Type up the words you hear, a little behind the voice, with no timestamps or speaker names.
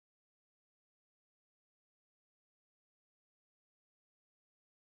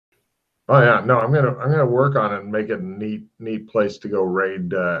Oh yeah, no, I'm gonna work on it and make it a neat place to go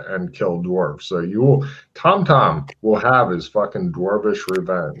raid and kill dwarves. So you will, Tom will have his fucking dwarvish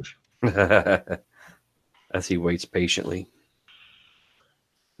revenge. As he waits patiently.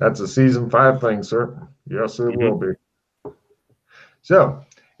 That's a season 5 thing, sir. Yes, it will be. So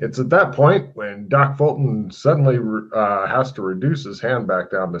it's at that point when Doc Fulton suddenly has to reduce his hand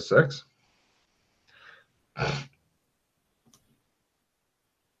back down to 6.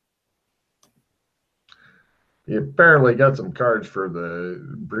 You apparently got some cards for the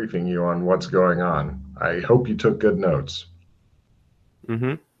briefing you on what's going on. I hope you took good notes.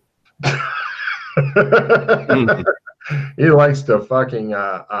 Mm-hmm. He likes to fucking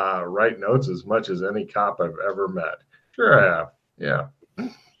write notes as much as any cop I've ever met. Sure I have. Yeah.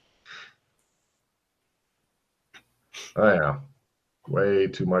 Oh yeah. Way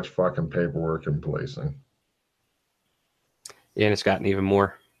too much fucking paperwork in policing. Yeah, and it's gotten even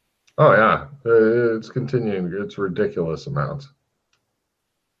more. Oh yeah. It's continuing. It's ridiculous amounts.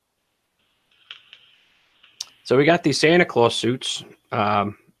 So we got these Santa Claus suits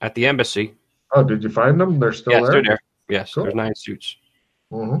at the embassy. Oh, did you find them? They're still Yes, there? they're there. Yes, Cool. there's 9 suits.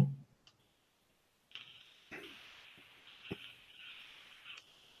 Mm-hmm.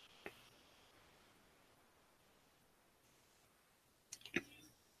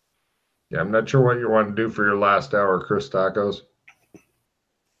 Yeah, I'm not sure what you want to do for your last hour, Chris Tacos.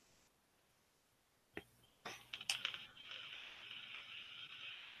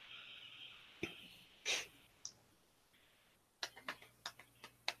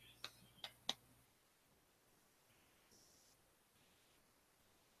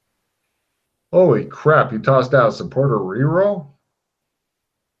 Holy crap, you tossed out supporter reroll?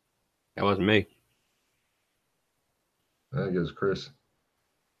 That wasn't me. I think it was Chris.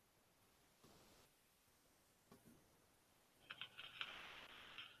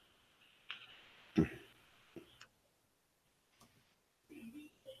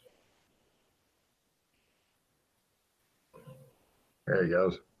 There he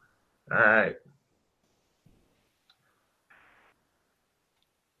goes. All right.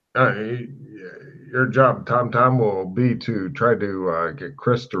 Your job, Tom, will be to try to get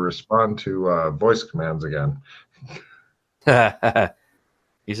Chris to respond to voice commands again.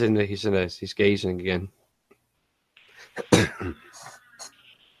 He's gazing again.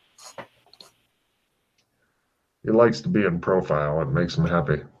 He likes to be in profile. It makes him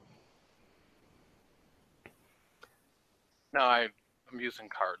happy. No, I'm using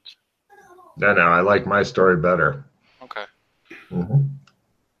cards. No, I like my story better. Okay. Mm-hmm.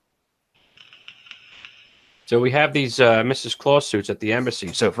 So we have these Mrs. Claus suits at the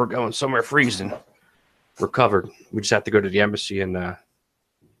embassy. So if we're going somewhere freezing, we're covered. We just have to go to the embassy and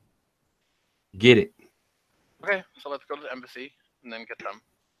get it. Okay, so let's go to the embassy and then get them.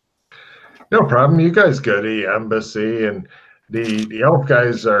 No problem. You guys go to the embassy, and the elf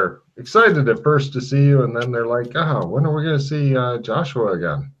guys are excited at first to see you, and then they're like, "Oh, when are we going to see Joshua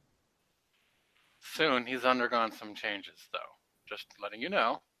again?" Soon, he's undergone some changes, though. Just letting you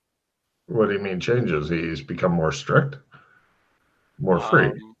know. What do you mean changes? He's become more strict, more free.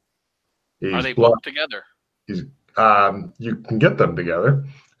 Are He's they both together? He's you can get them together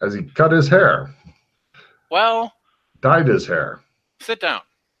as he cut his hair. Well, dyed his hair. Sit down.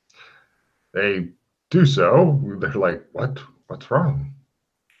 They do so. They're like, what? What's wrong?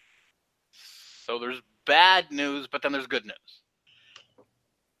 So there's bad news, but then there's good news.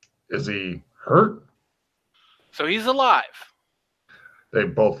 Is he hurt? So he's alive. They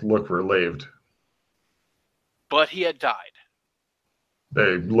both look relieved. But he had died.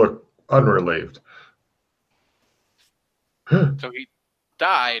 They look unrelieved. So he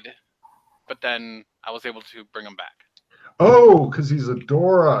died, but then I was able to bring him back. Oh, because he's a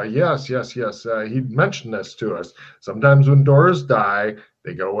Dora. Yes. He mentioned this to us. Sometimes when Doras die,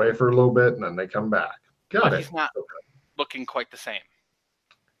 they go away for a little bit and then they come back. Got it. He's not looking quite the same.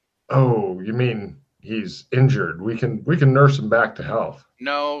 Oh, you mean he's injured? We can nurse him back to health.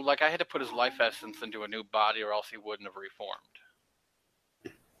 No, like I had to put his life essence into a new body, or else he wouldn't have reformed.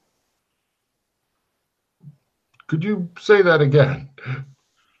 Could you say that again?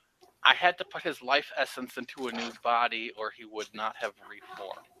 I had to put his life essence into a new body, or he would not have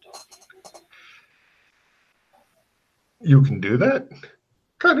reformed. You can do that? What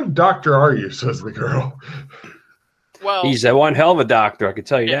kind of doctor are you, says the girl. Well, he's one hell of a doctor, I can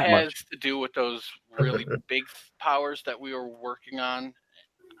tell you that much. It has to do with those really big powers that we were working on,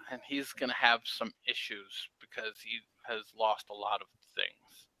 and he's going to have some issues because he has lost a lot of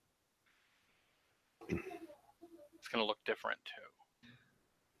things. It's going to look different, too.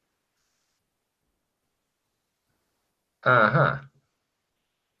 Uh-huh.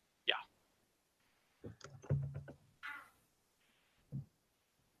 Yeah.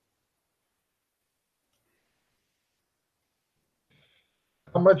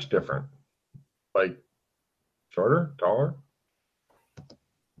 How much different? Like shorter, taller?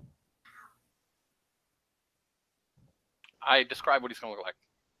 I describe what he's going to look like.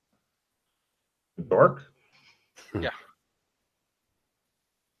 Dork? Yeah.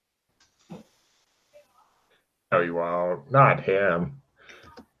 Oh, you won't. Not him.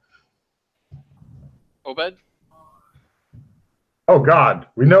 Obed? Oh, God.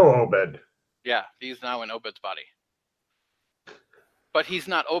 We know Obed. Yeah, he's now in Obed's body. But he's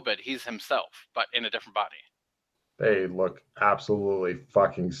not Obed, he's himself, but in a different body. They look absolutely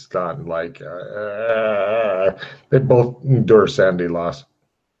fucking stunned. Like, they both endure sandy loss.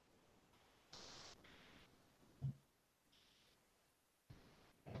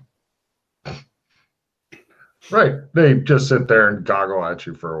 Right. They just sit there and goggle at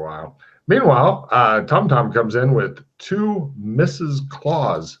you for a while. Meanwhile, Tom Tom comes in with two Mrs.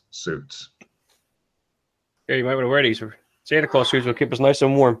 Claus suits. Yeah, you might want to wear these. Santa Claus suits will keep us nice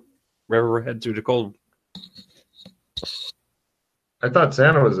and warm wherever we're headed through the cold. I thought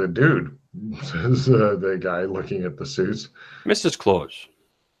Santa was a dude, says the guy looking at the suits. Mrs. Claus.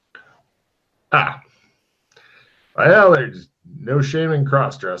 Ah, well, there's no shame in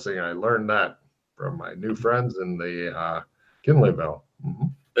cross dressing. I learned that from my new friends in the Kinleyville. Mm-hmm.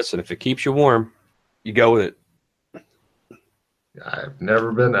 Listen, if it keeps you warm, you go with it. I've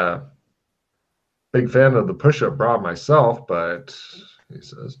never been a big fan of the push-up bra myself, but he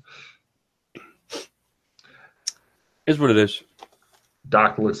says, Is what it is.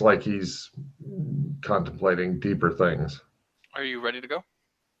 Doc looks like he's contemplating deeper things. Are you ready to go?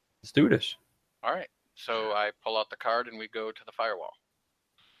 Let's do this. All right. So I pull out the card and we go to the firewall.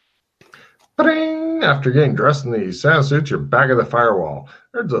 Ba-ding! After getting dressed in the Santa suits, you're back at the firewall.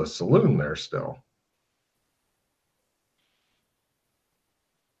 There's a saloon there still.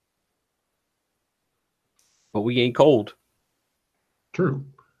 But we ain't cold. True.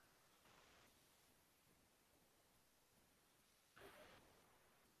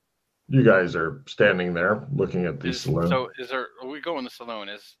 You guys are standing there looking at the saloon. So are we going to the saloon?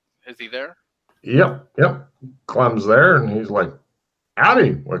 Is he there? Yep. Clem's there, and he's like,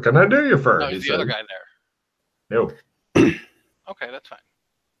 howdy, what can I do you for? No, is the other guy there? No. Okay, that's fine.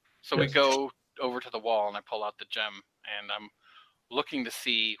 So Yes. we go over to the wall, and I pull out the gem, and I'm looking to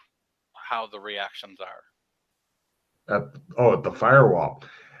see how the reactions are. At the firewall.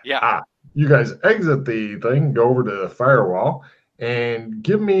 Yeah. You guys exit the thing, go over to the firewall, and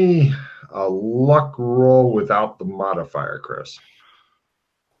give me a luck roll without the modifier, Chris.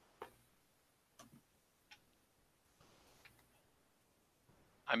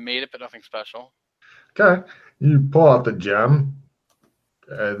 I made it, but nothing special. Okay. You pull out the gem.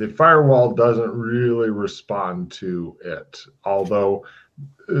 The firewall doesn't really respond to it, although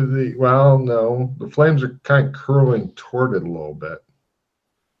the flames are kind of curling toward it a little bit.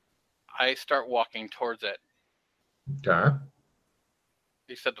 I start walking towards it. Okay.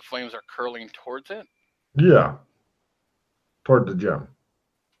 You said the flames are curling towards it? Yeah. Toward the gem.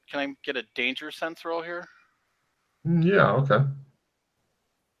 Can I get a danger sense roll here? Yeah, okay.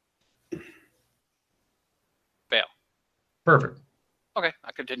 Fail. Perfect. Okay,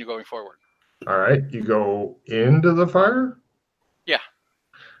 I continue going forward. All right. You go into the fire? Yeah.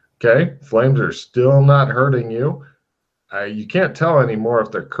 Okay. Flames are still not hurting you. You can't tell anymore if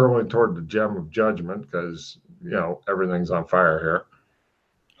they're curling toward the gem of judgment because, everything's on fire here.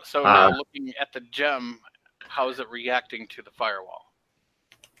 So now looking at the gem, how is it reacting to the firewall?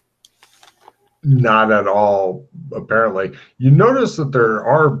 Not at all, apparently. You notice that there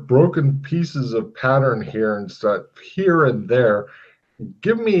are broken pieces of pattern here and stuff here and there.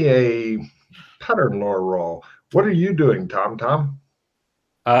 Give me a pattern lore roll. What are you doing, Tom?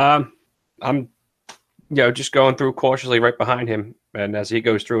 I'm just going through cautiously right behind him, and as he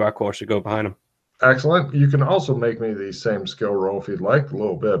goes through, I cautiously go behind him. Excellent. You can also make me the same skill roll if you'd like. A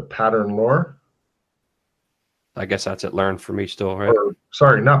little bit of pattern lore. I guess that's it. Learn for me still, right? Or,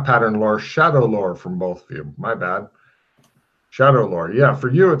 sorry, not pattern lore. Shadow lore from both of you. My bad. Shadow lore. Yeah, for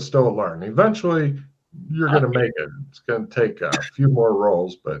you, it's still a learn. Eventually, you're going to make it. It's going to take a few more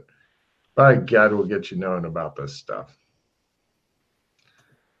rolls, but by God, we'll get you knowing about this stuff.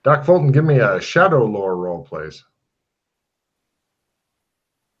 Doc Fulton, give me a shadow lore roll, please.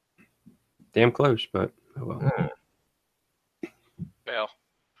 Damn close, but oh well. Fail.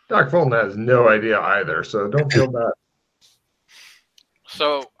 Doc Fulton has no idea either, so don't feel bad.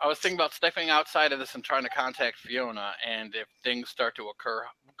 So I was thinking about stepping outside of this and trying to contact Fiona, and if things start to occur,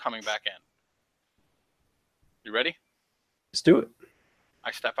 coming back in. You ready? Let's do it.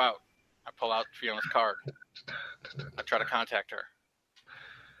 I step out. I pull out Fiona's card. I try to contact her.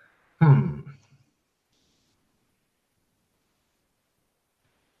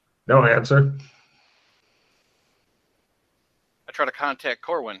 No answer. I try to contact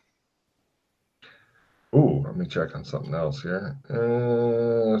Corwin. Ooh, let me check on something else here.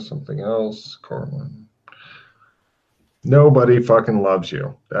 Something else. Corwin. Nobody fucking loves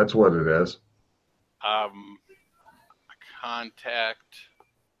you. That's what it is. Contact.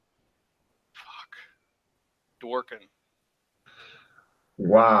 Fuck. Dworkin.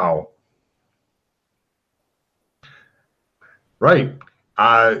 Wow. Right.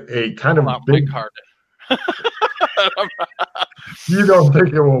 A kind Pull of out my big. card. You don't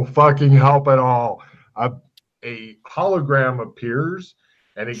think it will fucking help at all. A hologram appears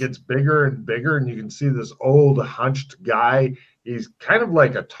and it gets bigger and bigger, and you can see this old hunched guy. He's kind of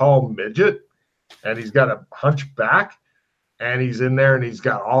like a tall midget, and he's got a hunchback, and he's in there, and he's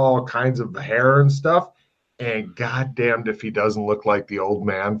got all kinds of hair and stuff. And goddamned if he doesn't look like the old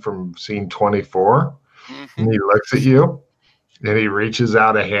man from scene 24. Mm-hmm. And he looks at you, and he reaches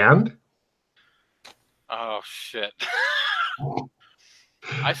out a hand. Oh shit!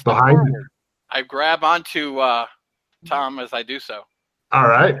 I step Behind. forward. I grab onto Tom as I do so. All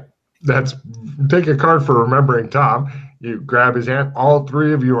right. Take a card for remembering Tom. You grab his hand. All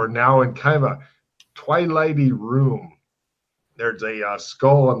three of you are now in kind of a twilighty room. There's a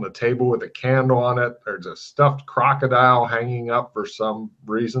skull on the table with a candle on it. There's a stuffed crocodile hanging up for some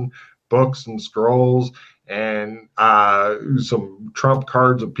reason, books and scrolls, and some trump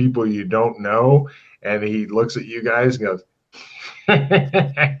cards of people you don't know. And he looks at you guys and goes,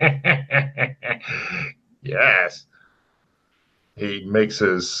 yes. He makes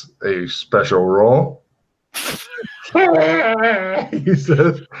a special roll. He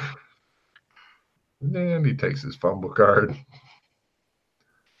says, and he takes his fumble card.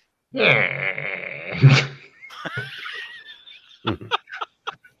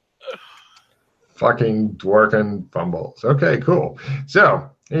 Fucking Dworkin fumbles. Okay, cool. So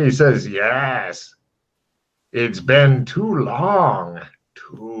he says, yes. It's been too long.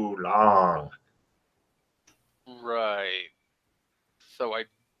 Too long. Right. So I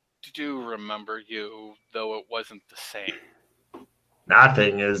do remember you, though it wasn't the same.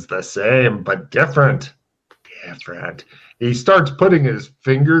 Nothing is the same, but different. Different. He starts putting his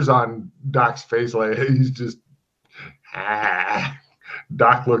fingers on Doc's face like he's just.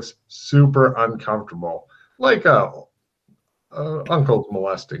 Doc looks super uncomfortable, like uncle's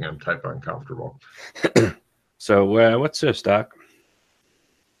molesting him type uncomfortable. So what's this, Doc?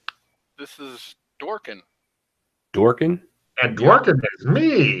 This is Dworkin. Dworkin? And Dworkin is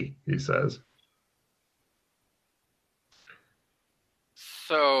me, he says.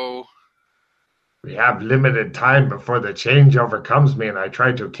 So we have limited time before the change overcomes me and I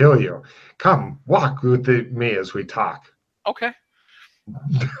try to kill you. Come, walk with me as we talk. Okay.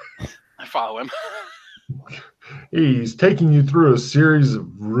 I follow him. He's taking you through a series of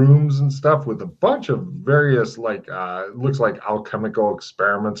rooms and stuff with a bunch of various, like, looks like alchemical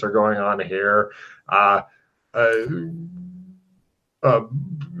experiments are going on here.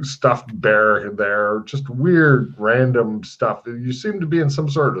 Stuffed bear there, just weird, random stuff. You seem to be in some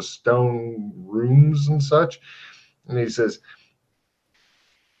sort of stone rooms and such. And he says,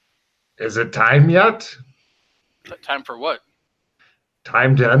 is it time yet? Time for what?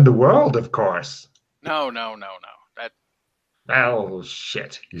 Time to end the world, of course. No. That. Oh,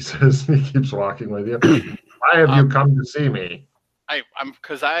 shit, he says. He keeps walking with you. Why have you come to see me?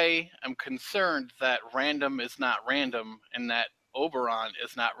 Because I am concerned that random is not random and that Oberon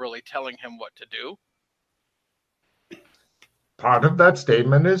is not really telling him what to do. Part of that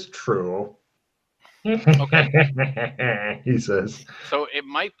statement is true. Okay. He says. So it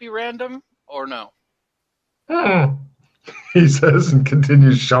might be random or no? He says and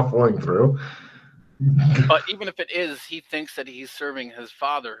continues shuffling through. But even if it is, he thinks that he's serving his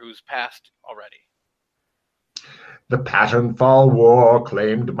father who's passed already. The Patternfall War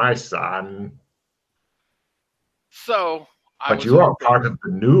claimed my son. So, but you are part of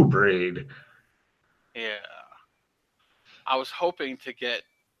the new breed. Yeah. I was hoping to get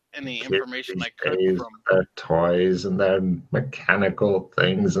any information I could from their toys and their mechanical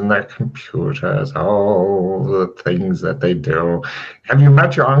things and their computers, all the things that they do. Have you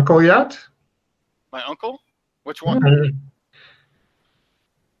met your uncle yet? My uncle? Which one?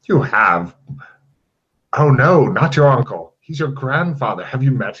 You have. Oh no, not your uncle. He's your grandfather. Have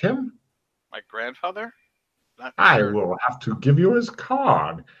you met him? My grandfather? Not I sure. will have to give you his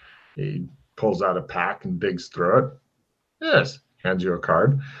card. He pulls out a pack and digs through it. Yes, hands you a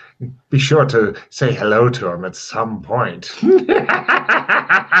card. Be sure to say hello to him at some point.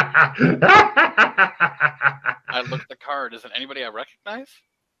 I look at the card. Is it anybody I recognize?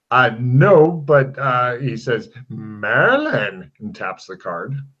 No, but he says, Marilyn, and taps the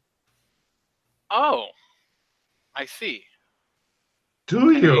card. Oh, I see. Do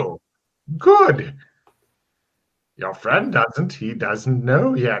Okay. you? Good. Your friend doesn't. He doesn't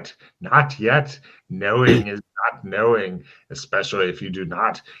know yet. Not yet. Knowing is not knowing, especially if you do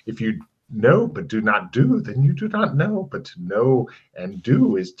not. If you know but do not do, then you do not know. But to know and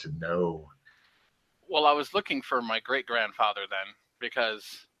do is to know. Well, I was looking for my great grandfather then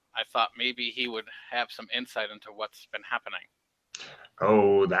because I thought maybe he would have some insight into what's been happening.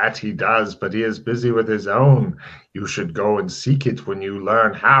 Oh, that he does, but he is busy with his own. You should go and seek it when you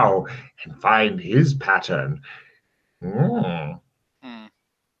learn how and find his pattern. Mm. Hmm.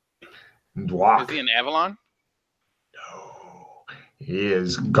 And Is walk. he in Avalon? No, he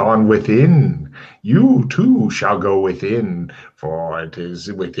is gone within. You too shall go within, for it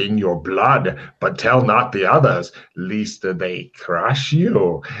is within your blood. But tell not the others, lest they crush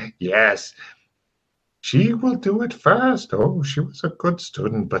you. Yes, she will do it first. Oh, she was a good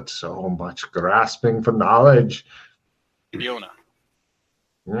student, but so much grasping for knowledge. Fiona.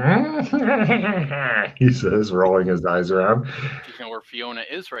 He says, rolling his eyes around. Do you know where Fiona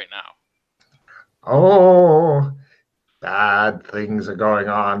is right now? Oh, bad things are going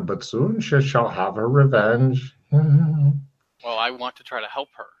on, but soon she shall have her revenge. Well, I want to try to help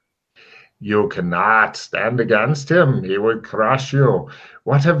her. You cannot stand against him. He would crush you.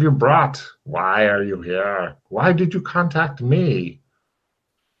 What have you brought? Why are you here? Why did you contact me?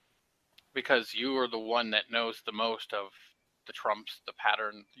 Because you are the one that knows the most of the Trumps, the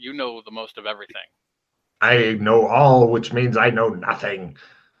pattern. You know the most of everything. I know all, which means I know nothing.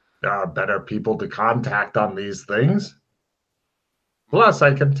 There are better people to contact on these things. Plus,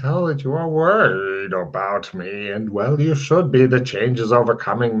 I can tell that you are worried about me, and well, you should be. The change is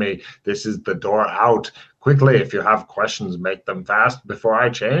overcoming me. This is the door out. Quickly, if you have questions, make them fast before I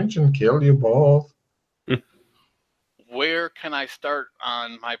change and kill you both. Where can I start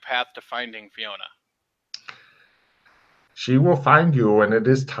on my path to finding Fiona? She will find you when it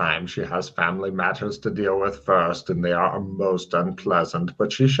is time. She has family matters to deal with first, and they are most unpleasant,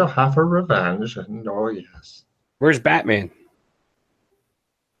 but she shall have her revenge, and oh, yes. Where's Batman?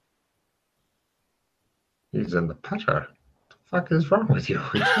 He's in the putter. The fuck is wrong with you?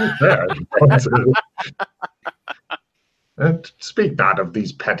 It's right there. And speak not of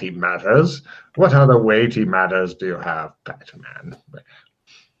these petty matters. What other weighty matters do you have, Batman?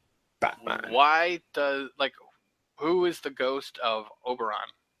 Batman. Why does, like, who is the ghost of Oberon,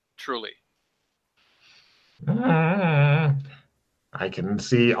 truly? Mm, I can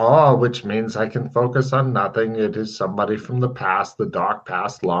see all, which means I can focus on nothing. It is somebody from the past, the dark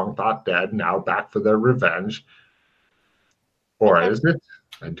past, long thought dead, now back for their revenge. Or Okay. is it?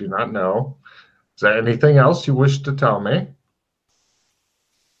 I do not know. Is there anything else you wish to tell me?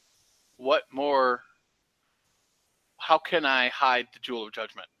 What more? How can I hide the Jewel of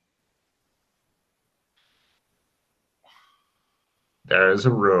Judgment? There is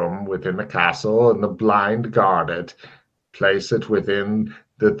a room within the castle, and the blind guard it. Place it within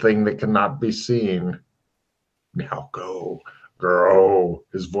the thing that cannot be seen. Now go, grow.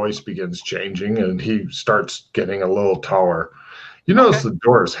 His voice begins changing, and he starts getting a little taller. You notice Okay. the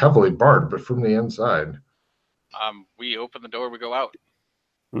door is heavily barred, but from the inside. We open the door, we go out.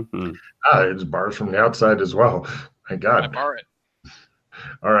 Mm-hmm. It's bars from the outside as well. My I God. bar it.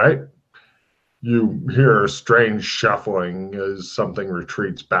 All right. You hear a strange shuffling as something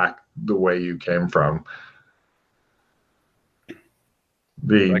retreats back the way you came from.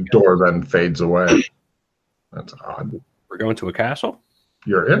 The door then fades away. That's odd. We're going to a castle?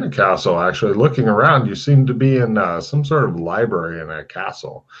 You're in a castle, actually. Looking around, you seem to be in some sort of library in a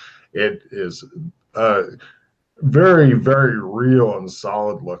castle. It is very, very real and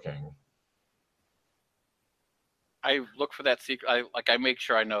solid looking. I look for that secret. I make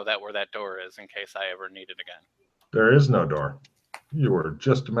sure I know that where that door is in case I ever need it again. There is no door. You were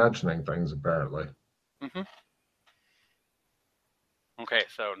just imagining things, apparently. Mm-hmm. Okay,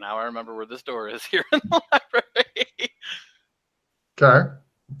 so now I remember where this door is here in the library. Okay.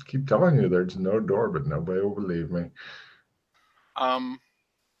 Keep telling you there's no door, but nobody will believe me. Now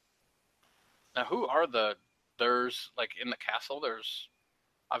who are there's like in the castle?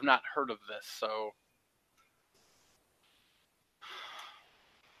 I've not heard of this, so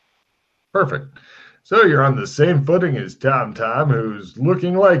Perfect. So you're on the same footing as Tom Tom, who's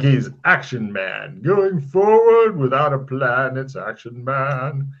looking like he's Action Man. Going forward without a plan, it's Action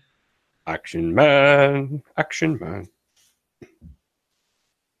Man. Action Man. Action Man.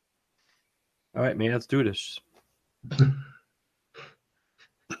 All right, man, let's do this.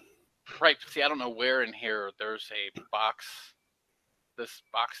 right. See, I don't know where in here there's a box. This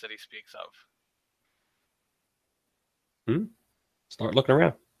box that he speaks of. Start looking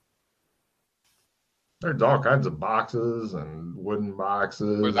around. There's all kinds of boxes and wooden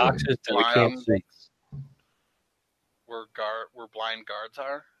boxes and Boxes that we can't blind see. where blind guards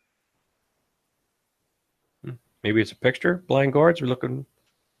are. Maybe it's a picture. Blind guards. We're looking.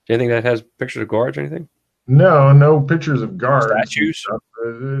 Anything that has pictures of guards or anything? no pictures of guards. Statues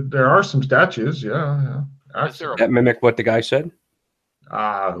There are some statues. Yeah. Is there that mimic what the guy said.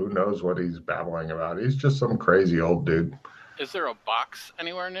 Who knows what he's babbling about? He's just some crazy old dude. Is there a box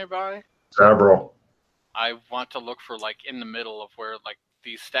anywhere nearby? Several. I want to look for like in the middle of where like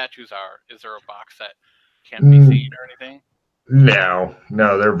these statues are. Is there a box that can't be seen or anything? No,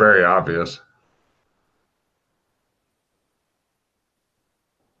 they're very obvious.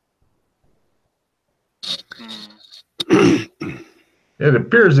 It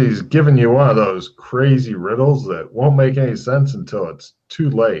appears he's giving you one of those crazy riddles that won't make any sense until it's too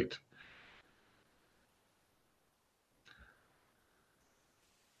late.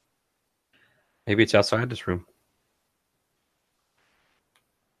 Maybe it's outside this room.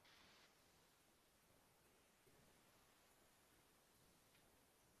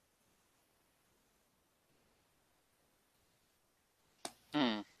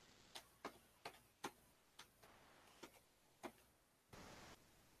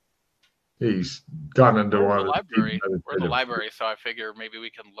 He's gone into one of the library. We're in the meditative- library, so I figure maybe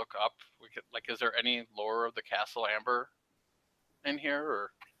we can look up. We could like, is there any lore of the Castle Amber in here?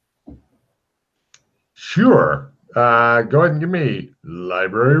 Or Sure. Go ahead and give me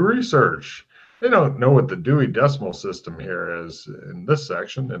library research. They don't know what the Dewey Decimal System here is in this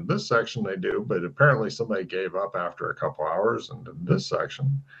section. In this section, they do, but apparently somebody gave up after a couple hours. And in this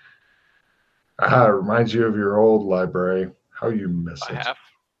section, it reminds you of your old library. How you miss I it. have.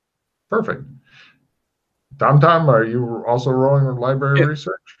 Perfect. Tom, are you also rolling with library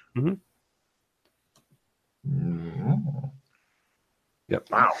research? Mhm. Yep.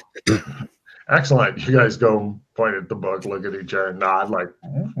 Wow. Excellent. You guys go point at the book, look at each other, and nod like,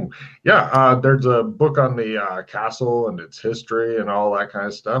 yeah, there's a book on the castle and its history and all that kind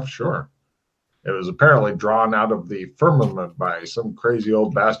of stuff. Sure. It was apparently drawn out of the firmament by some crazy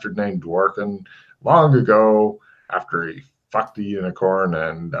old bastard named Dworkin long ago after he fucked a unicorn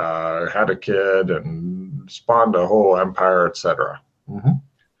and had a kid and spawned a whole empire, etc.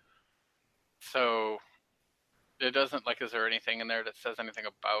 So it doesn't like. Is there anything in there that says anything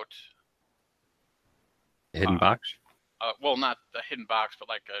about Hidden box. well, not the hidden box, but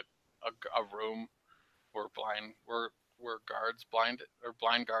like a room where blind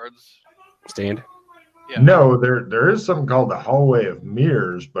guards Stand. Yeah. No, there is something called the hallway of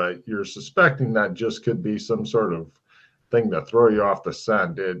mirrors, but you're suspecting that just could be some sort of thing to throw you off the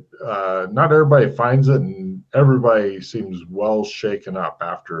scent. Not everybody finds it, and everybody seems well shaken up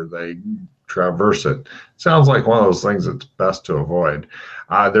after they traverse it. Sounds like one of those things that's best to avoid.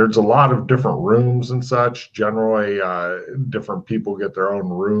 There's a lot of different rooms and such. Generally, different people get their own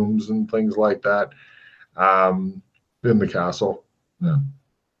rooms and things like that in the castle. Yeah.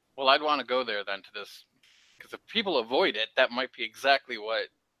 Well, I'd want to go there then to this, because if people avoid it, that might be exactly what.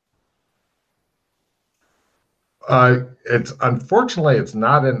 It's unfortunately it's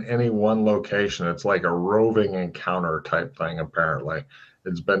not in any one location. It's like a roving encounter type thing. Apparently,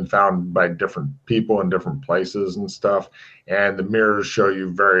 it's been found by different people in different places and stuff. And the mirrors show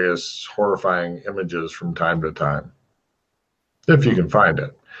you various horrifying images from time to time, if you can find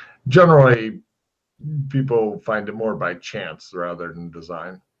it. Generally, people find it more by chance rather than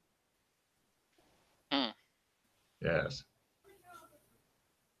design. Yes.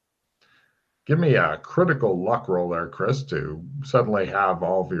 Give me a critical luck roll there, Chris, to suddenly have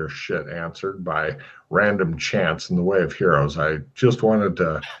all of your shit answered by random chance in the way of heroes. I just wanted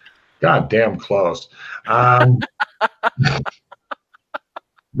to, goddamn close. Right.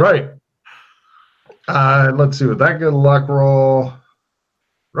 Let's see. With that good luck roll,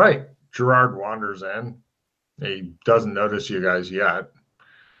 right. Gerard wanders in. He doesn't notice you guys yet.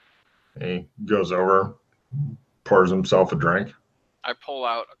 He goes over, pours himself a drink. I pull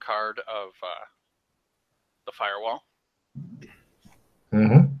out a card of the firewall.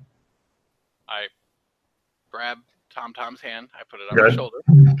 Mm-hmm. I grab Tom's hand. I put it on my shoulder.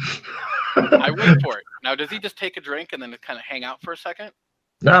 I wait for it. Now, does he just take a drink and then kind of hang out for a second?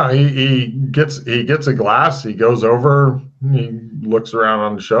 No, he gets a glass. He goes over. He looks around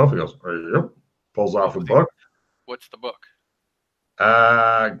on the shelf. He goes, "Yep." Pulls off a book. What's the book?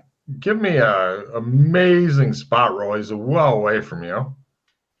 Give me a amazing spot roll. He's well away from you.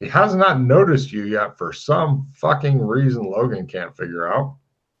 He has not noticed you yet for some fucking reason Logan can't figure out.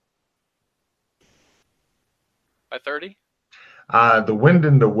 By 30? The Wind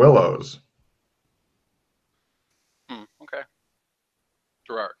in the Willows. Okay.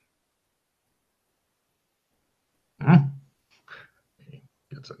 Gerard.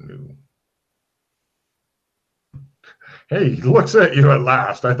 It's a new. Hey, he looks at you at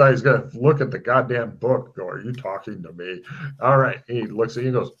last. I thought he was going to look at the goddamn book. Go, are you talking to me? All right. He looks at you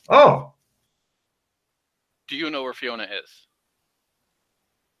and goes, oh. Do you know where Fiona is?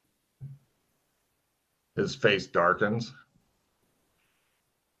 His face darkens.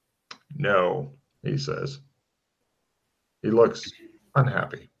 No, he says. He looks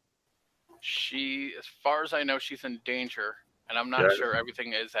unhappy. She, as far as I know, she's in danger, and I'm not Yeah. sure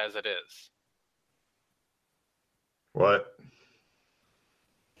everything is as it is. What?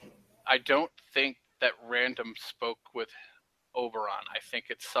 I don't think that Random spoke with Oberon. I think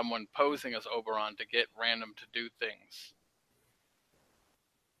it's someone posing as Oberon to get Random to do things.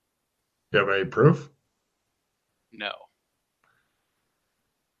 You have any proof? No.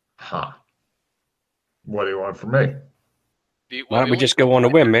 Huh. What do you want from me? Why don't we just go on a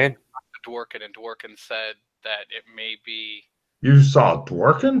whim, man? Dworkin, and Dworkin said that it may be, You saw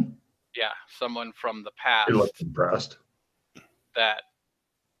Dworkin? yeah, someone from the He looked past impressed. that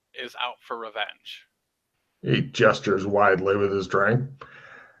is out for revenge. He gestures widely with his drink.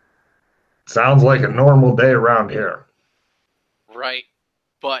 Sounds like a normal day around here. Right.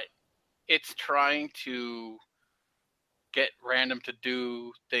 But it's trying to get Random to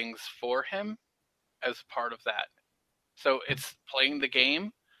do things for him as part of that. So it's playing the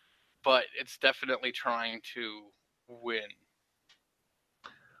game, but it's definitely trying to win.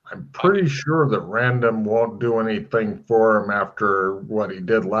 I'm pretty sure that Random won't do anything for him after what he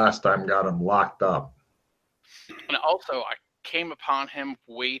did last time got him locked up. And also, I came upon him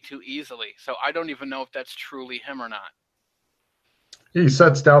way too easily, so I don't even know if that's truly him or not. He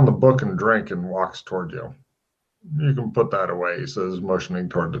sets down the book and drink and walks toward you. You can put that away, he says, motioning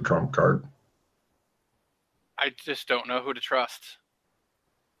toward the trump card. I just don't know who to trust.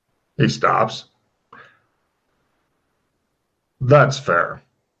 He stops. That's fair.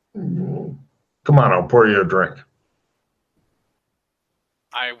 Come on, I'll pour you a drink.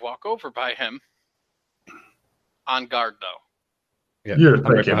 I walk over by him. On guard, though. Yeah, You're I'm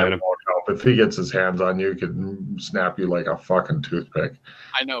right thinking behind it him. won't help. If he gets his hands on you, he could snap you like a fucking toothpick.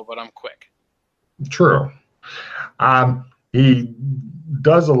 I know, but I'm quick. True. He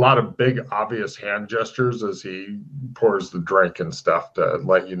does a lot of big, obvious hand gestures as he pours the drink and stuff to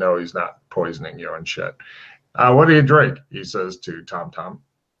let you know he's not poisoning you and shit. What do you drink? He says to Tom Tom.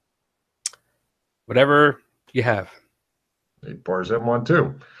 Whatever you have. He pours him one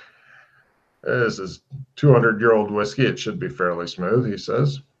too. This is 200-year-old whiskey. It should be fairly smooth, he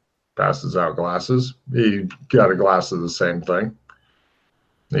says. Passes out glasses. He got a glass of the same thing.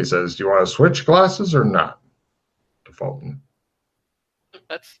 He says, do you want to switch glasses or not? To Fulton.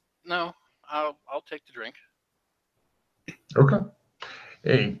 No, I'll take the drink. Okay.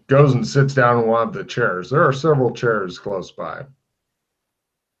 He goes and sits down in one of the chairs. There are several chairs close by.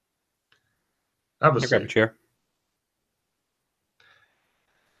 Have a I grab a seat. chair.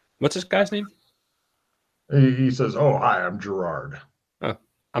 What's this guy's name? He says, oh, hi, I'm Gerard. Oh,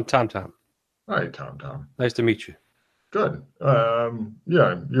 I'm Tom Tom. Hi, Tom Tom. Nice to meet you. Good.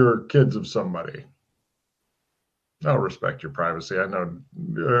 Yeah, you're kids of somebody. I'll respect your privacy. I know.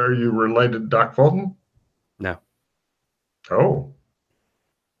 Are you related to Doc Fulton? No. Oh.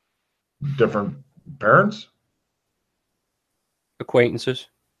 Different parents? Acquaintances.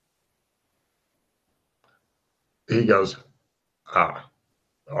 He goes, all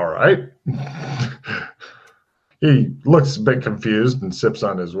right. He looks a bit confused and sips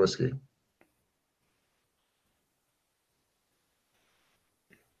on his whiskey.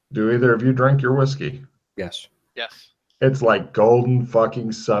 Do either of you drink your whiskey? Yes. Yes. It's like golden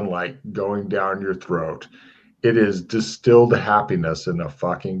fucking sunlight going down your throat. It is distilled happiness in a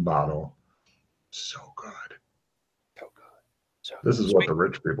fucking bottle. So good. So good. So This is what the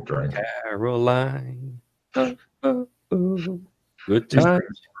rich people drink. Caroline. Oh, oh, oh. Good These times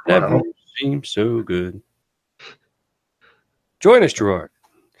things- never wow. seem so good. Join us, Gerard.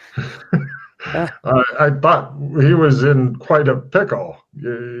 I thought he was in quite a pickle.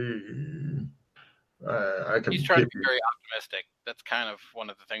 I can He's trying to keep be very optimistic. That's kind of one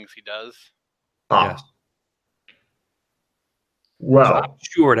of the things he does. Yes. Well, So I'm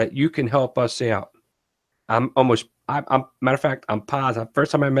sure that you can help us out. I'm matter of fact, I'm positive.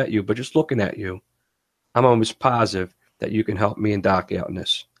 First time I met you, but just looking at you, I'm almost positive that you can help me and Doc out in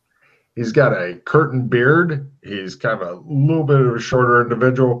this. he's got a curtain beard. He's kind of a little bit of a shorter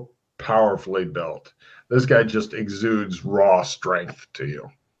individual, powerfully built. This guy just exudes raw strength to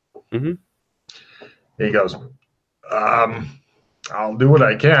you. Mm-hmm. He goes, I'll do what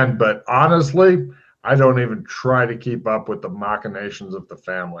I can, but honestly, I don't even try to keep up with the machinations of the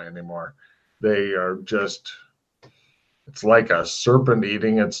family anymore. They are just It's like a serpent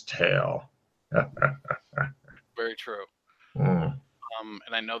eating its tail. Very true. Mm.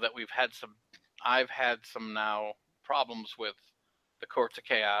 And I know that I've had some now problems with the Courts of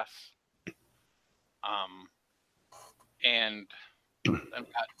Chaos. And I've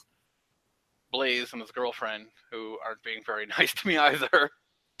got Blaze and his girlfriend who aren't being very nice to me either.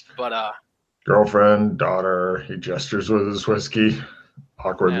 But Girlfriend, daughter, he gestures with his whiskey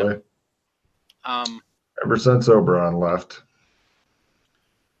awkwardly. Ever since Oberon left.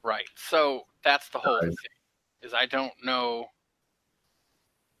 Right. So that's the whole thing, is I don't know.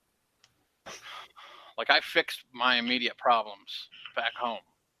 Like, I fixed my immediate problems back home.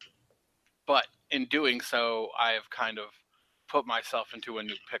 But in doing so, I've kind of put myself into a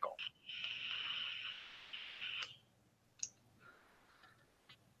new pickle.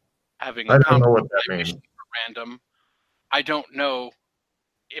 Having I don't know what that means. Random, I don't know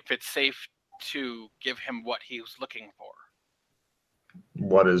if it's safe to give him what he was looking for.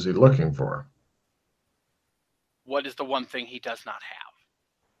 What is he looking for? What is the one thing he does not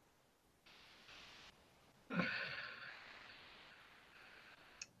have?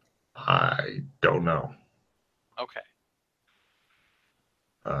 I don't know. Okay.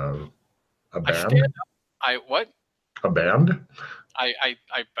 A band? What? A band? I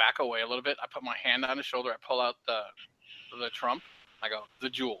back away a little bit. I put my hand on his shoulder. I pull out the trump. I go, the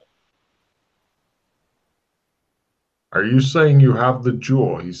jewel. Are you saying you have the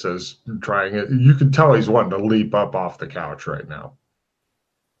jewel? He says, trying it. You can tell he's wanting to leap up off the couch right now.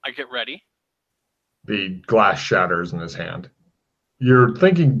 I get ready. The glass shatters in his hand. You're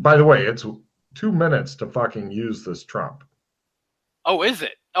thinking, by the way, it's 2 minutes to fucking use this trump. Oh, is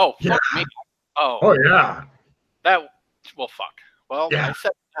it? Oh, yeah. Fuck me. Oh. Oh, yeah. Well, fuck. Well, yeah. I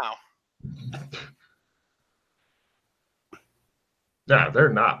said it now. Yeah, they're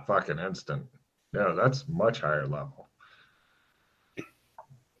not fucking instant. No, that's much higher level.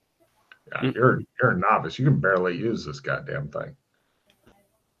 Yeah, you're a novice. You can barely use this goddamn thing.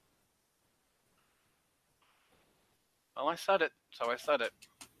 Well, I said it, so I said it.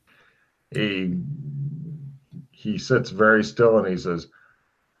 He sits very still and he says,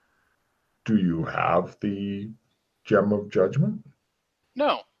 "Do you have the gem of judgment?"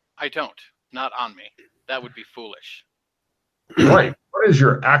 No, I don't. Not on me. That would be foolish. Right. What is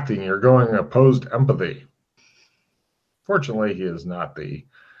your acting? You're going opposed empathy. Fortunately, he is not the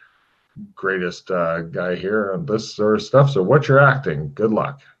greatest guy here on this sort of stuff. So what's your acting? Good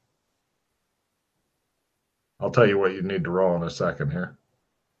luck. I'll tell you what you need to roll in a second here.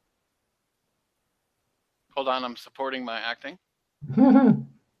 Hold on, I'm supporting my acting.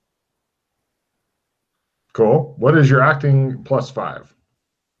 Cool. What is your acting +5?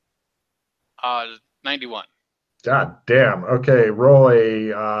 91. God damn. Okay, roll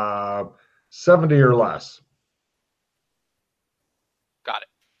a 70 or less. Got it.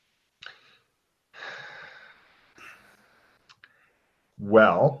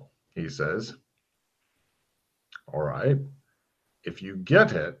 Well, he says, all right, if you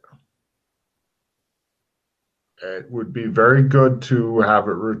get it, it would be very good to have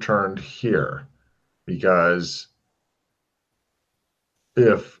it returned here, because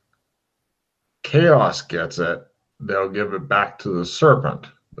if Chaos gets it, they'll give it back to the serpent.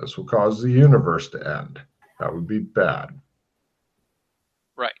 This will cause the universe to end. That would be bad.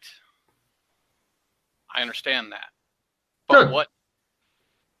 Right. I understand that. But Good.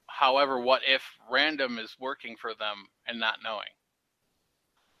 However, what if Random is working for them and not knowing?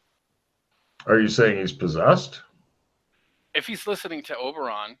 Are you saying he's possessed? If he's listening to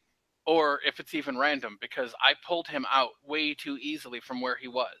Oberon, or if it's even Random, because I pulled him out way too easily from where he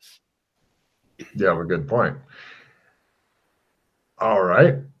was. Yeah, a good point. All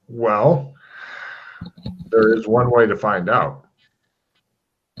right. Well, there is one way to find out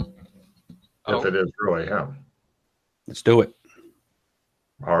if it is really him. Let's do it.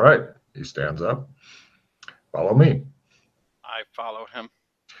 All right. He stands up. Follow me. I follow him.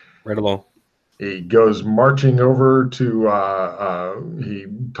 Right along. He goes marching over to, he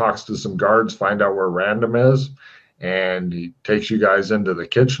talks to some guards, find out where Random is, and he takes you guys into the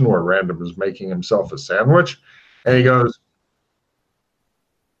kitchen where Random is making himself a sandwich. And he goes,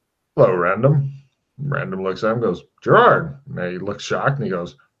 "Hello, Random." Random looks at him and goes, "Gerard." And he looks shocked and he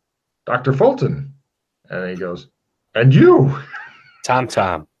goes, "Dr. Fulton." And he goes, "And you?" Tom.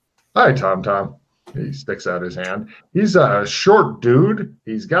 "Hi, Tom." He sticks out his hand. He's a short dude.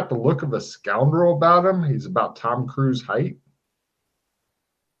 He's got the look of a scoundrel about him. He's about Tom Cruise height.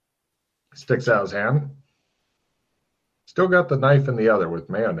 Sticks out his hand. Still got the knife in the other with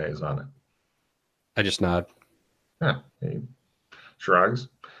mayonnaise on it. I just nod. Yeah, he shrugs,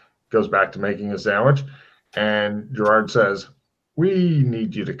 goes back to making a sandwich. And Gerard says, "We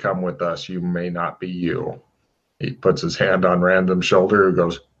need you to come with us. You may not be you." He puts his hand on Random's shoulder and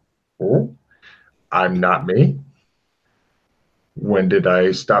goes, "Oh, I'm not me. When did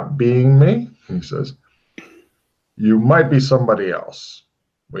I stop being me?" He says, "You might be somebody else.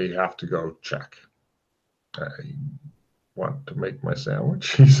 We have to go check." I want to make my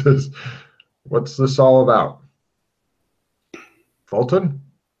sandwich. He says, "What's this all about?" "Fulton?"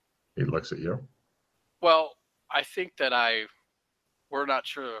 He looks at you. Well, I think that we're not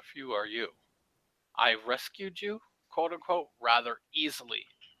sure if you are you. I rescued you, quote unquote, rather easily.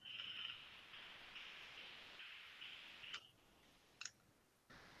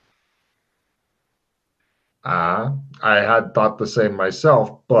 I had thought the same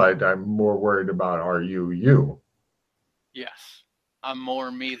myself, but I'm more worried about are you you? Yes, I'm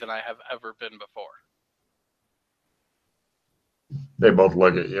more me than I have ever been before. They both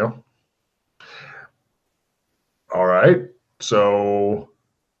look at you. All right. So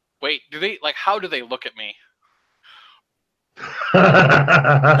Wait, how do they look at me?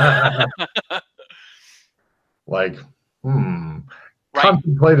 like, Right,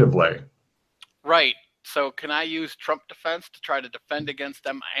 contemplatively. right. So can I use Trump defense to try to defend against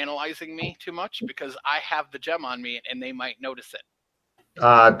them analyzing me too much? Because I have the gem on me and they might notice it.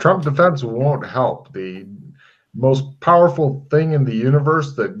 Trump defense won't help. The most powerful thing in the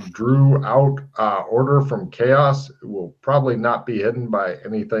universe that drew out order from chaos will probably not be hidden by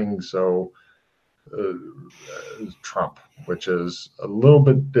anything so Trump, which is a little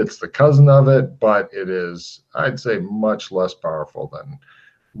bit, it's the cousin of it, but it is, I'd say, much less powerful than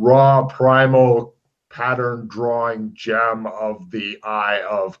raw, primal, pattern drawing gem of the eye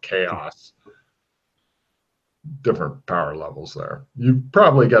of chaos. Different power levels there. You've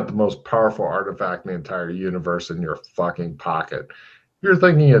probably got the most powerful artifact in the entire universe in your fucking pocket. You're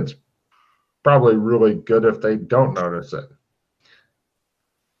thinking it's probably really good if they don't notice it.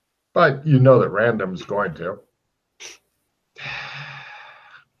 But you know that Random's going to.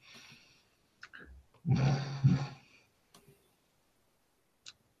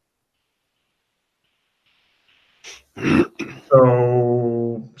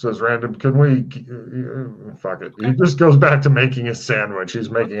 So, says Random, can we fuck it? Okay. He just goes back to making a sandwich. He's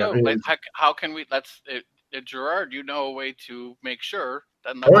making it. How can we? Gerard, you know a way to make sure.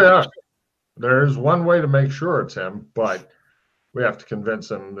 Then let's Oh make yeah, sure. there's one way to make sure it's him, but we have to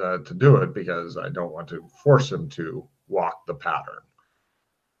convince him to do it because I don't want to force him to walk the pattern.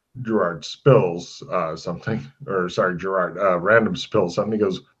 Gerard spills something, or sorry, Gerard, Random spills something. He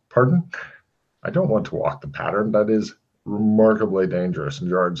goes, "Pardon? I don't want to walk the pattern. That is remarkably dangerous." And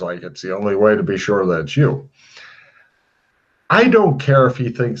Gerard's like, "It's the only way to be sure that it's you." I don't care if he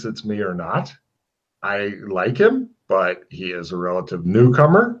thinks it's me or not. I like him, but he is a relative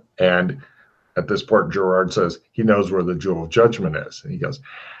newcomer. And at this point, Gerard says he knows where the Jewel of Judgment is. And he goes,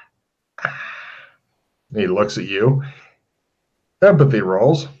 he looks at you. Empathy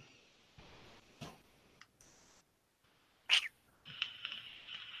rolls.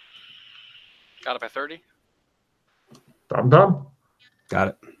 Got it by 30. Dum. Got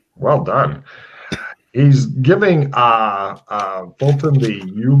it. Well done. He's giving Fulton the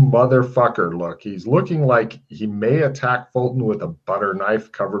 "you motherfucker" look. He's looking like he may attack Fulton with a butter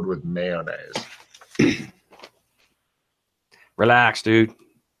knife covered with mayonnaise. Relax, dude.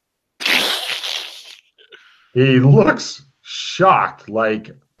 He looks shocked,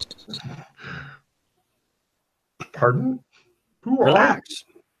 like, "Pardon? Who Relax. are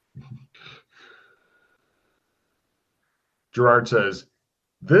you?" Gerard says,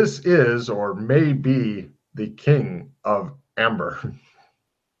 "This is or may be the king of Amber."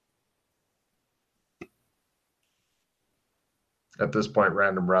 At this point,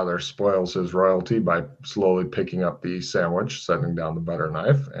 Random rather spoils his royalty by slowly picking up the sandwich, setting down the butter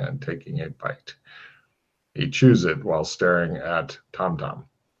knife, and taking a bite. He chews it while staring at Tom Tom.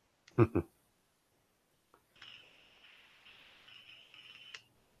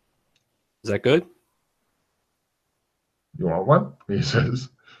 Is that good? "You want one?" he says.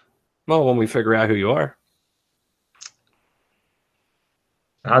 Well, when we figure out who you are.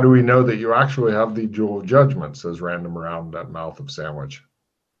 "How do we know that you actually have the Jewel of Judgment?" says Random around that mouth of sandwich.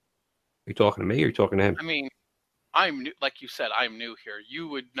 Are you talking to me or are you talking to him? I mean, I'm new, like you said, I'm new here. You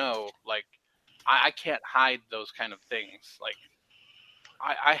would know, like, I can't hide those kind of things. Like,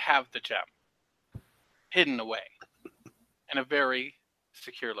 I have the gem hidden away in a very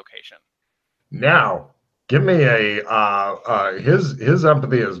secure location. Now, give me his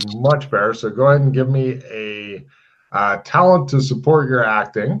empathy is much better. So go ahead and give me a talent to support your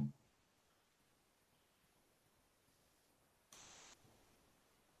acting.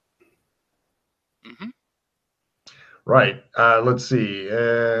 Mm-hmm. Right. Let's see.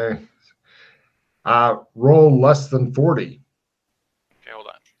 Roll less than 40. Okay, hold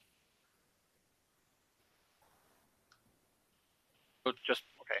on. So just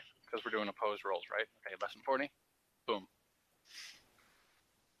okay, because we're doing opposed rolls, right? Okay, less than 40. Boom.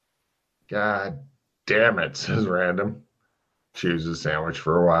 God damn it, says Random. Chews his sandwich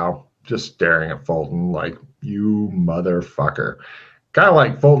for a while, just staring at Fulton like, you motherfucker. Kind of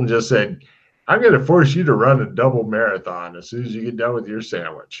like Fulton just said, I'm going to force you to run a double marathon as soon as you get done with your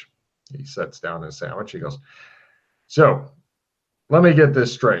sandwich. He sets down his sandwich. He goes, so let me get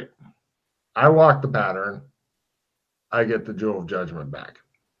this straight. I walk the pattern. I get the Jewel of Judgment back.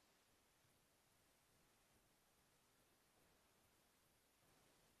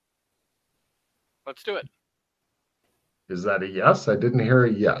 Let's do it. Is that a yes? I didn't hear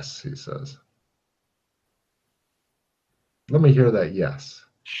a yes, he says. Let me hear that yes.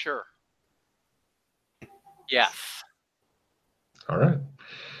 Sure. Yes. All right.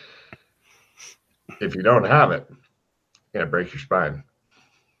 If you don't have it, you're going to break your spine.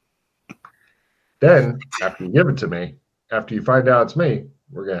 Then, after you give it to me, after you find out it's me,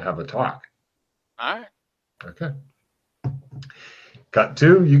 we're going to have a talk. All right. Okay. Cut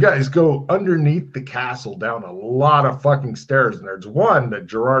two, you guys go underneath the castle down a lot of fucking stairs, and there's one that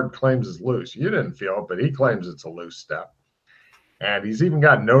Gerard claims is loose. You didn't feel it, but he claims it's a loose step. And he's even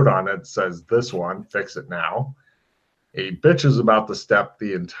got a note on it that says, this one, fix it now. He bitches about the step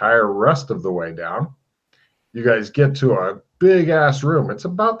the entire rest of the way down. You guys get to a big-ass room. It's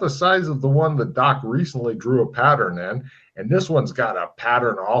about the size of the one that Doc recently drew a pattern in, and this one's got a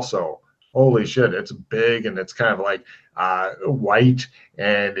pattern also. Holy shit, it's big, and it's kind of like white,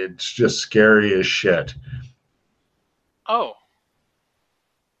 and it's just scary as shit. Oh.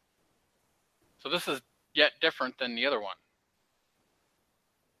 So this is yet different than the other one.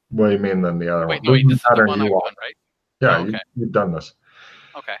 What do you mean than the other Wait, one? no, this is the Pattern one you I've want. done, right? Yeah, Oh, okay. you've done this.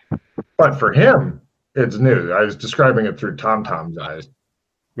 Okay. But for him, it's new. I was describing it through Tom-Tom's eyes.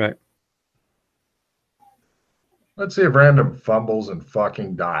 Right. Let's see if Random fumbles and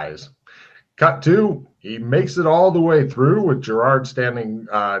fucking dies. Cut two, he makes it all the way through with Gerard standing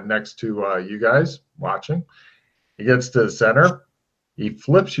next to you guys watching. He gets to the center. He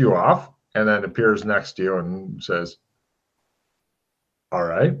flips you off and then appears next to you and says, all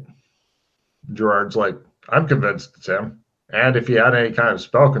right. Gerard's like, I'm convinced it's him. And if he had any kind of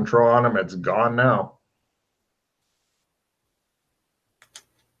spell control on him, it's gone now.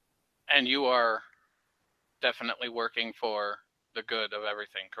 And you are definitely working for the good of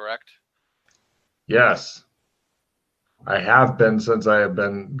everything, correct? Yes. I have been since I have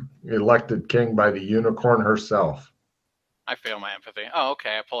been elected king by the unicorn herself. I fail my empathy. Oh,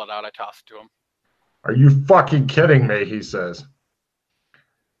 okay. I pull it out. I toss it to him. Are you fucking kidding me? He says.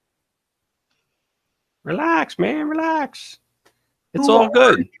 Relax, man. Relax. It's Who all are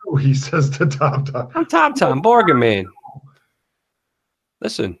good. you? He says to Tom-Tom. I'm Tom, bargain man.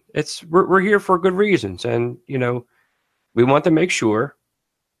 Listen, we're here for good reasons, and we want to make sure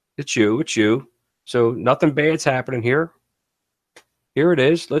it's you. So nothing bad's happening here. Here it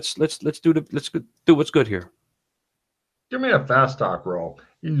is. Let's do what's good here. Give me a fast talk roll.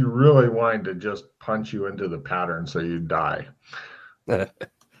 He's really wanting to just punch you into the pattern so you die. I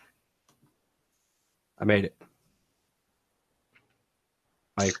made it.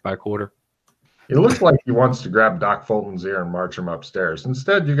 By a quarter. It looks like he wants to grab Doc Fulton's ear and march him upstairs.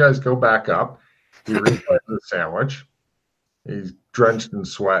 Instead, you guys go back up. He replays the sandwich. He's drenched in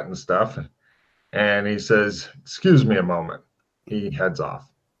sweat and stuff. And he says, excuse me a moment. He heads off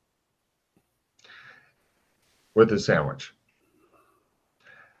with his sandwich.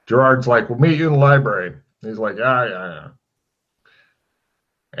 Gerard's like, we'll meet you in the library. He's like, yeah.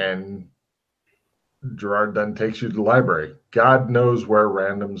 And Gerard then takes you to the library. God knows where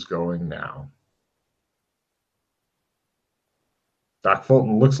Random's going now. Doc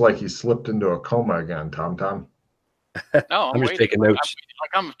Fulton looks like he slipped into a coma again, Tom-Tom. No, I'm just taking notes.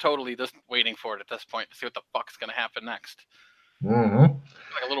 I'm totally just waiting for it at this point to see what the fuck's going to happen next. Mm-hmm.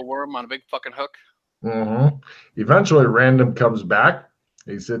 Like a little worm on a big fucking hook. Mm-hmm. Eventually, Random comes back.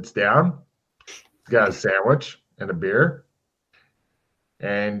 He sits down. He's got a sandwich and a beer.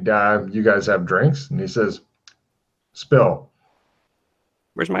 And you guys have drinks. And he says, spill.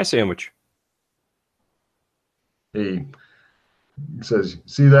 Where's my sandwich? He says,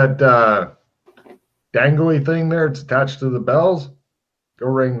 see that dangly thing there? It's attached to the bells. Go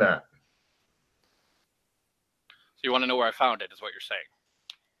ring that. So you want to know where I found it, is what you're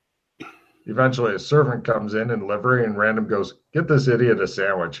saying. Eventually, a servant comes in livery, and Random goes, get this idiot a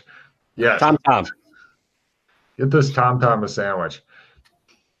sandwich. Yes. Tom. Get this Tom-Tom a sandwich.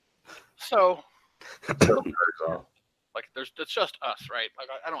 So So off. Like, it's just us, right? Like,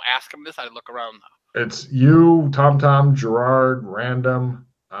 I don't ask him this. I look around though. It's you, Tom, Gerard, Random,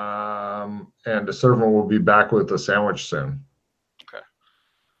 and the servant will be back with a sandwich soon. Okay.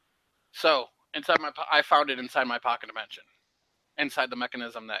 So I found it inside my pocket dimension, inside the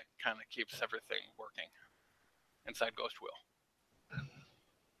mechanism that kind of keeps everything working, inside Ghost Wheel.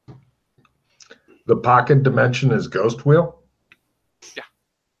 The pocket dimension is Ghost Wheel? Yeah.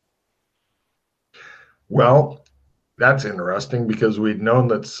 Well, that's interesting because we'd known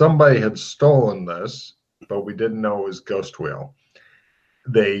that somebody had stolen this, but we didn't know it was Ghost Wheel.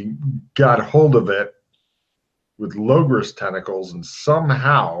 They got hold of it with Logris tentacles, and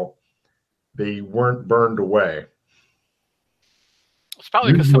somehow they weren't burned away. It's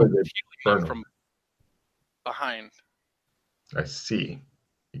probably because Usually someone was they healing burn me from behind. I see.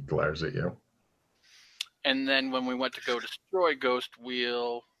 He glares at you. And then when we went to go destroy Ghost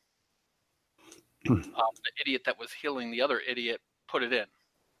Wheel, the idiot that was healing the other idiot put it in.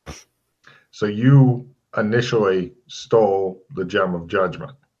 So you initially stole the Gem of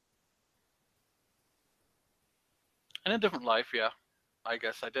Judgment. In a different life, yeah. I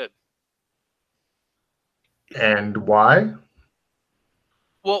guess I did. And why?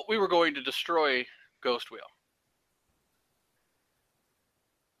 Well, we were going to destroy Ghost Wheel.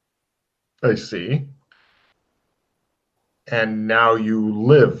 I see. And now you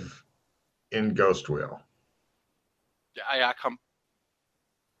live in Ghost Wheel. Yeah,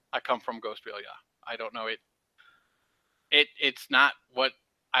 I come from Ghost Wheel, yeah. I don't know it's not what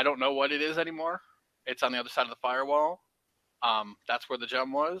I don't know what it is anymore. It's on the other side of the firewall. That's where the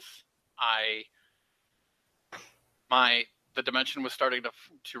gem was. The dimension was starting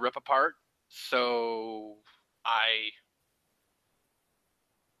to rip apart, so I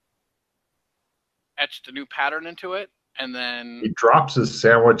etched a new pattern into it, and then He drops his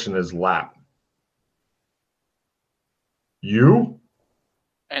sandwich in his lap. You?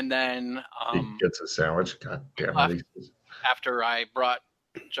 and then He gets a sandwich. God damn it. after I brought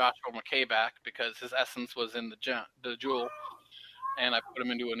Joshua McKay back because his essence was in the jewel, and I put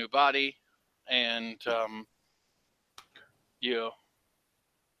him into a new body, and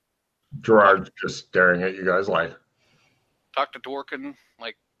Gerard's just staring at you guys like. Talked to Dworkin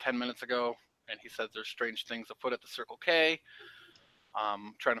like 10 minutes ago, and he says there's strange things afoot at the Circle K.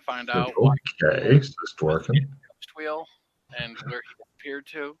 Trying to find out why says Dworkin. Ghost Wheel and where he disappeared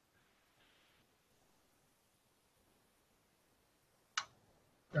to.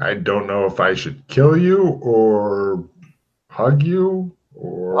 I don't know if I should kill you or hug you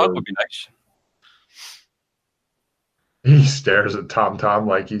or. Hug would be nice. He stares at Tom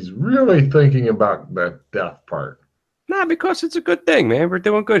like he's really thinking about that death part. Nah, because it's a good thing, man. We're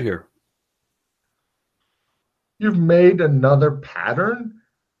doing good here. You've made another pattern?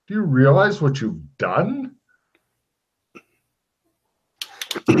 Do you realize what you've done?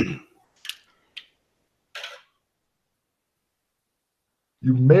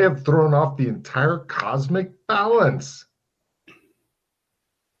 You may have thrown off the entire cosmic balance.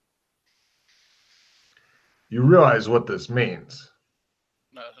 You realize what this means?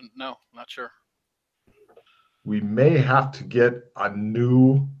 No, not sure. We may have to get a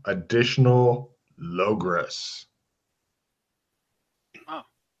new additional Logris. Oh.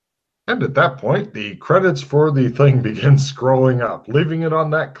 And at that point, the credits for the thing begin scrolling up, leaving it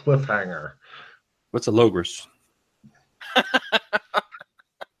on that cliffhanger. What's a Logris?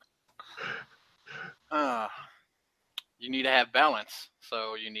 You need to have balance,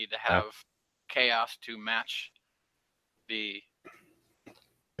 so you need to have chaos to match the.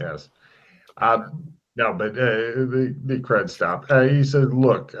 Yes. No, but the cred stop. He said,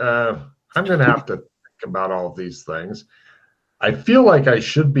 look, I'm going to have to think about all of these things. I feel like I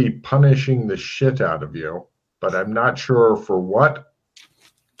should be punishing the shit out of you, but I'm not sure for what.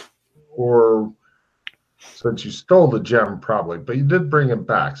 Or since you stole the gem, probably, but you did bring it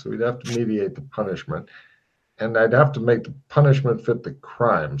back, so we'd have to mediate the punishment. And I'd have to make the punishment fit the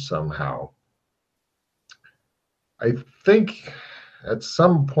crime somehow. I think at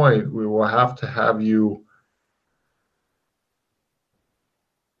some point we will have to have you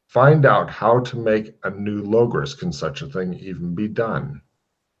find out how to make a new Logris. Can such a thing even be done?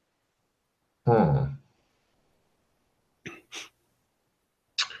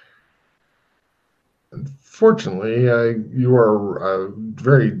 Unfortunately, you are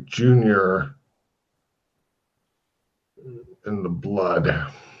very junior in the blood.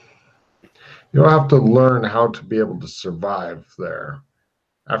 You'll have to learn how to be able to survive there.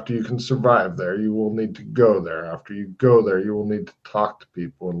 After you can survive there, you will need to go there. After you go there, you will need to talk to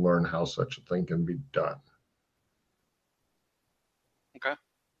people and learn how such a thing can be done. Okay.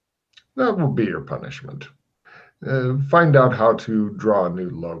 That will be your punishment. find out how to draw a new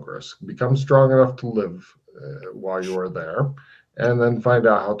Logris. Become strong enough to live while you are there, and then find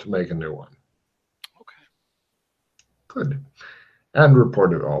out how to make a new one. Okay. Good. And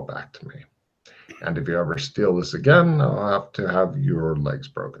report it all back to me. And if you ever steal this again, I'll have to have your legs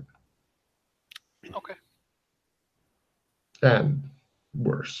broken. Okay. And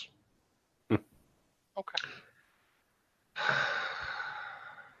worse. Okay.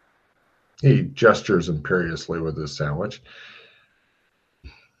 He gestures imperiously with his sandwich.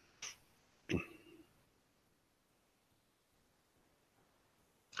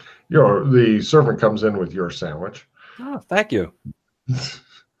 The servant comes in with your sandwich. Oh, thank you.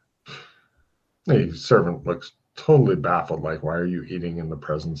 The servant looks totally baffled, like, why are you eating in the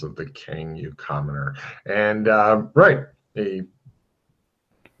presence of the king, you commoner? And, right, he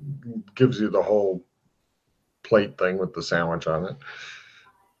gives you the whole plate thing with the sandwich on it.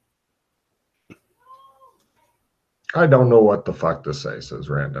 I don't know what the fuck to say, says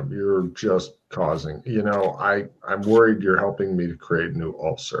Random. You're just causing, I'm worried you're helping me to create a new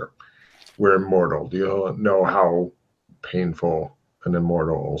ulcer. We're immortal. Do you know how painful an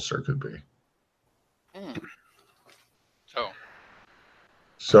immortal ulcer could be?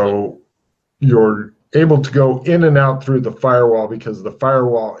 So you're able to go in and out through the firewall because the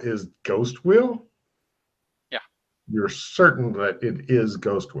firewall is Ghost Wheel? Yeah. You're certain that it is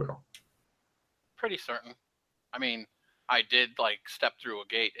Ghost Wheel? Pretty certain. I mean, I did step through a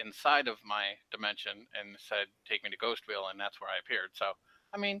gate inside of my dimension and said, take me to Ghost Wheel, and that's where I appeared. So,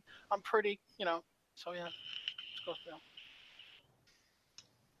 I mean, I'm pretty, so yeah, it's Ghost Wheel.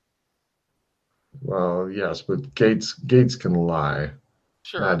 Well, yes, but gates can lie.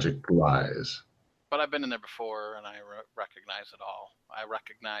 Sure. Magic lies. But I've been in there before, and I recognize it all. I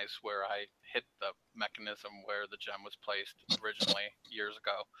recognize where I hit the mechanism where the gem was placed originally years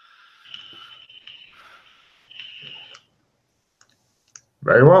ago.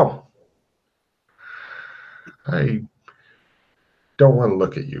 Very well. I don't want to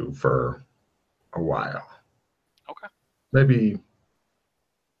look at you for a while. Okay. Maybe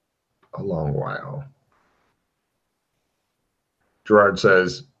a long while. Gerard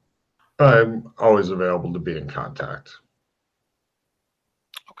says, I'm always available to be in contact.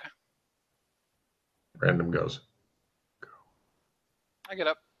 Okay. Random goes, go. I get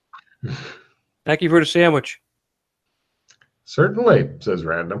up. Thank you for the sandwich. Certainly, says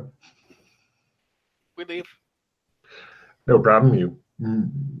Random. We leave. No problem. You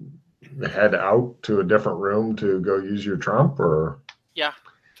head out to a different room to go use your trump, or? Yeah,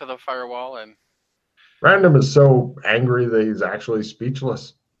 to the firewall. And Random is so angry that he's actually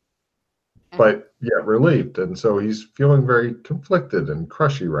speechless, but yet relieved. And so he's feeling very conflicted and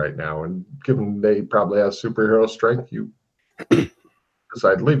crushy right now. And given they probably have superhero strength, you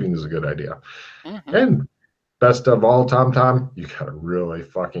decide leaving is a good idea. Mm-hmm. And best of all, Tom, you got a really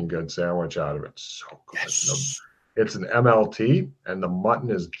fucking good sandwich out of it. So good. Yes. It's an MLT, and the mutton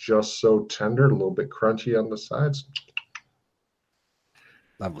is just so tender, a little bit crunchy on the sides.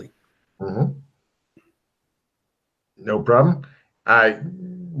 Lovely. Mm-hmm. No problem.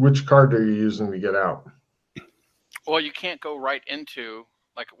 Which card are you using to get out? Well, you can't go right into,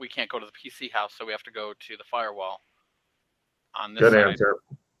 we can't go to the PC house, so we have to go to the firewall on this Good side. answer.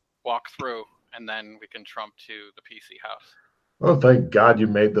 Walk through, and then we can trump to the PC house. Oh, thank God you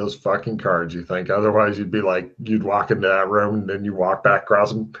made those fucking cards, you think. Otherwise, you'd be like, you'd walk into that room, and then you walk back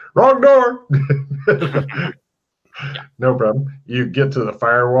across them. Wrong door! Yeah. No problem. You get to the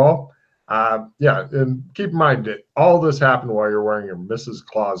firewall. Yeah, and keep in mind that all this happened while you're wearing your Mrs.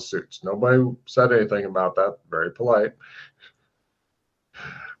 Claus suits. Nobody said anything about that. Very polite.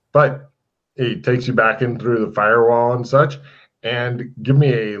 But he takes you back in through the firewall and such. And give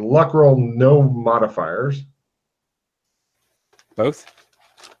me a luck roll, no modifiers. Both?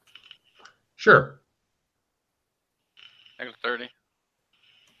 Sure. I got 30.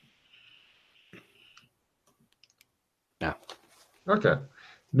 No. Okay.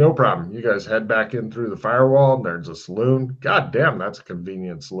 No problem. You guys head back in through the firewall, and there's a saloon. God damn, that's a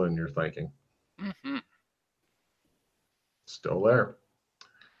convenient saloon, you're thinking. Mm-hmm. Still there.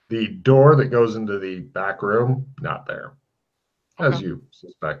 The door that goes into the back room, not there. Okay. As you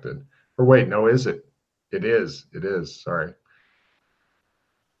suspected. Or wait, no, is it? It is. It is. Sorry.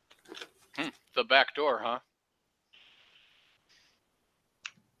 The back door, huh?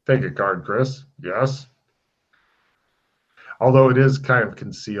 Take a card, Chris. Yes. Although it is kind of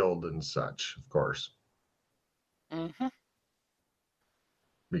concealed and such, of course. Mm-hmm.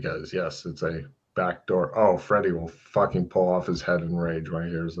 Because, yes, it's a back door. Oh, Freddy will fucking pull off his head in rage when he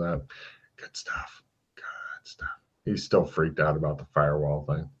hears that. Good stuff. Good stuff. He's still freaked out about the firewall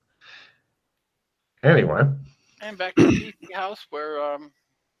thing. Anyway. And back to the PC house where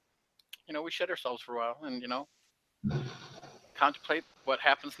we shed ourselves for a while and contemplate what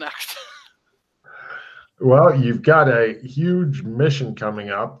happens next. Well, you've got a huge mission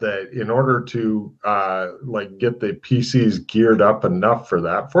coming up that in order to get the PCs geared up enough for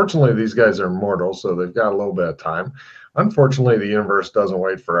that. Fortunately, these guys are immortal, so they've got a little bit of time. Unfortunately, the universe doesn't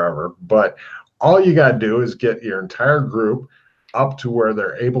wait forever, but all you got to do is get your entire group up to where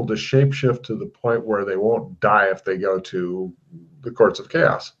they're able to shapeshift to the point where they won't die if they go to the courts of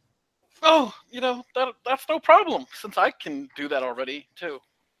chaos. Oh, that's no problem since I can do that already too.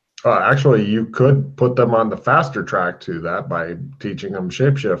 Actually, you could put them on the faster track to that by teaching them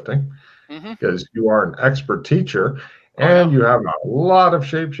shapeshifting, because you are an expert teacher and you have a lot of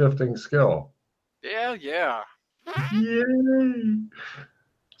shapeshifting skill. Yeah. Yay!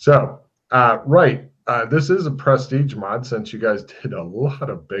 So, right, this is a prestige mod since you guys did a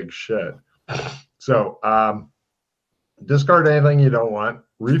lot of big shit. So, discard anything you don't want,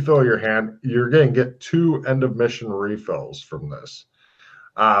 refill your hand. You're going to get 2 end of mission refills from this.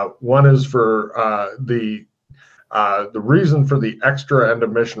 One is for the reason for the extra end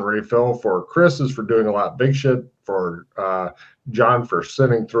of mission refill for Chris is for doing a lot of big shit, for John for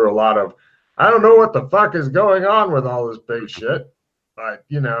sitting through a lot of, I don't know what the fuck is going on with all this big shit, but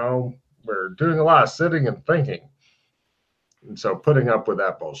we're doing a lot of sitting and thinking. And so putting up with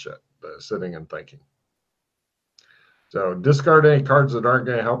that bullshit, the sitting and thinking. So discard any cards that aren't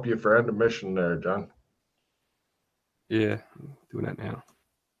going to help you for end of mission there, John. Yeah, I'm doing that now.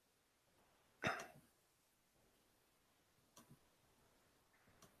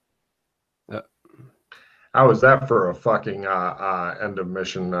 How was that for a fucking end of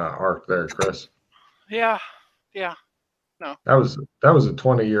mission arc there, Chris? Yeah. No. That was a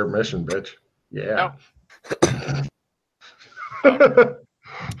 20-year mission, bitch. Yeah. No.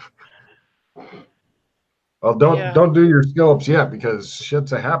 Well, don't do your skill ups yet because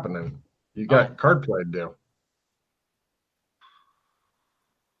shit's a happening. You got card play to do.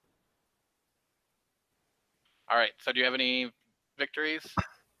 All right. So do you have any victories?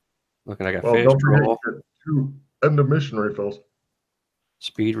 Looking, I got Well, fast don't forget roll, 2 end of mission refills.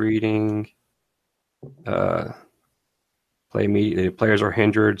 speed reading. Play immediately. Players are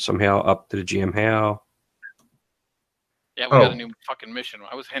hindered somehow up to the GM how. Yeah, we got a new fucking mission.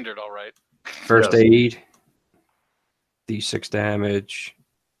 I was hindered, all right. First aid, D6 damage,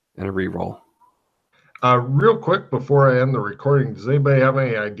 and a reroll. Real quick before I end the recording, does anybody have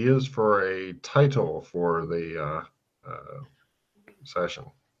any ideas for a title for the session?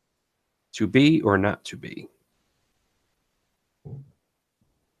 To be or not to be?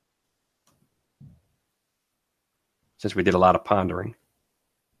 Since we did a lot of pondering.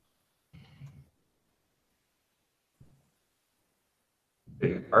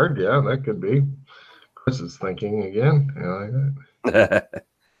 Hard, yeah, that could be. Chris is thinking again. I like that.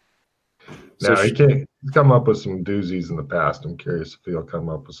 No, he can't. He's come up with some doozies in the past. I'm curious if he'll come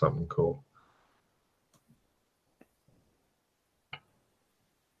up with something cool.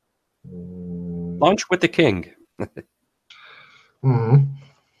 Lunch with the king. Mm-hmm.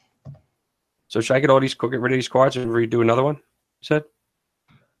 So should I get rid of these cards and redo another one? You said?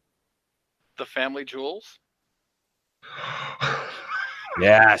 The family jewels?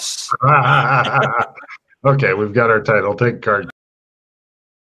 Yes. Okay, we've got our title. Take card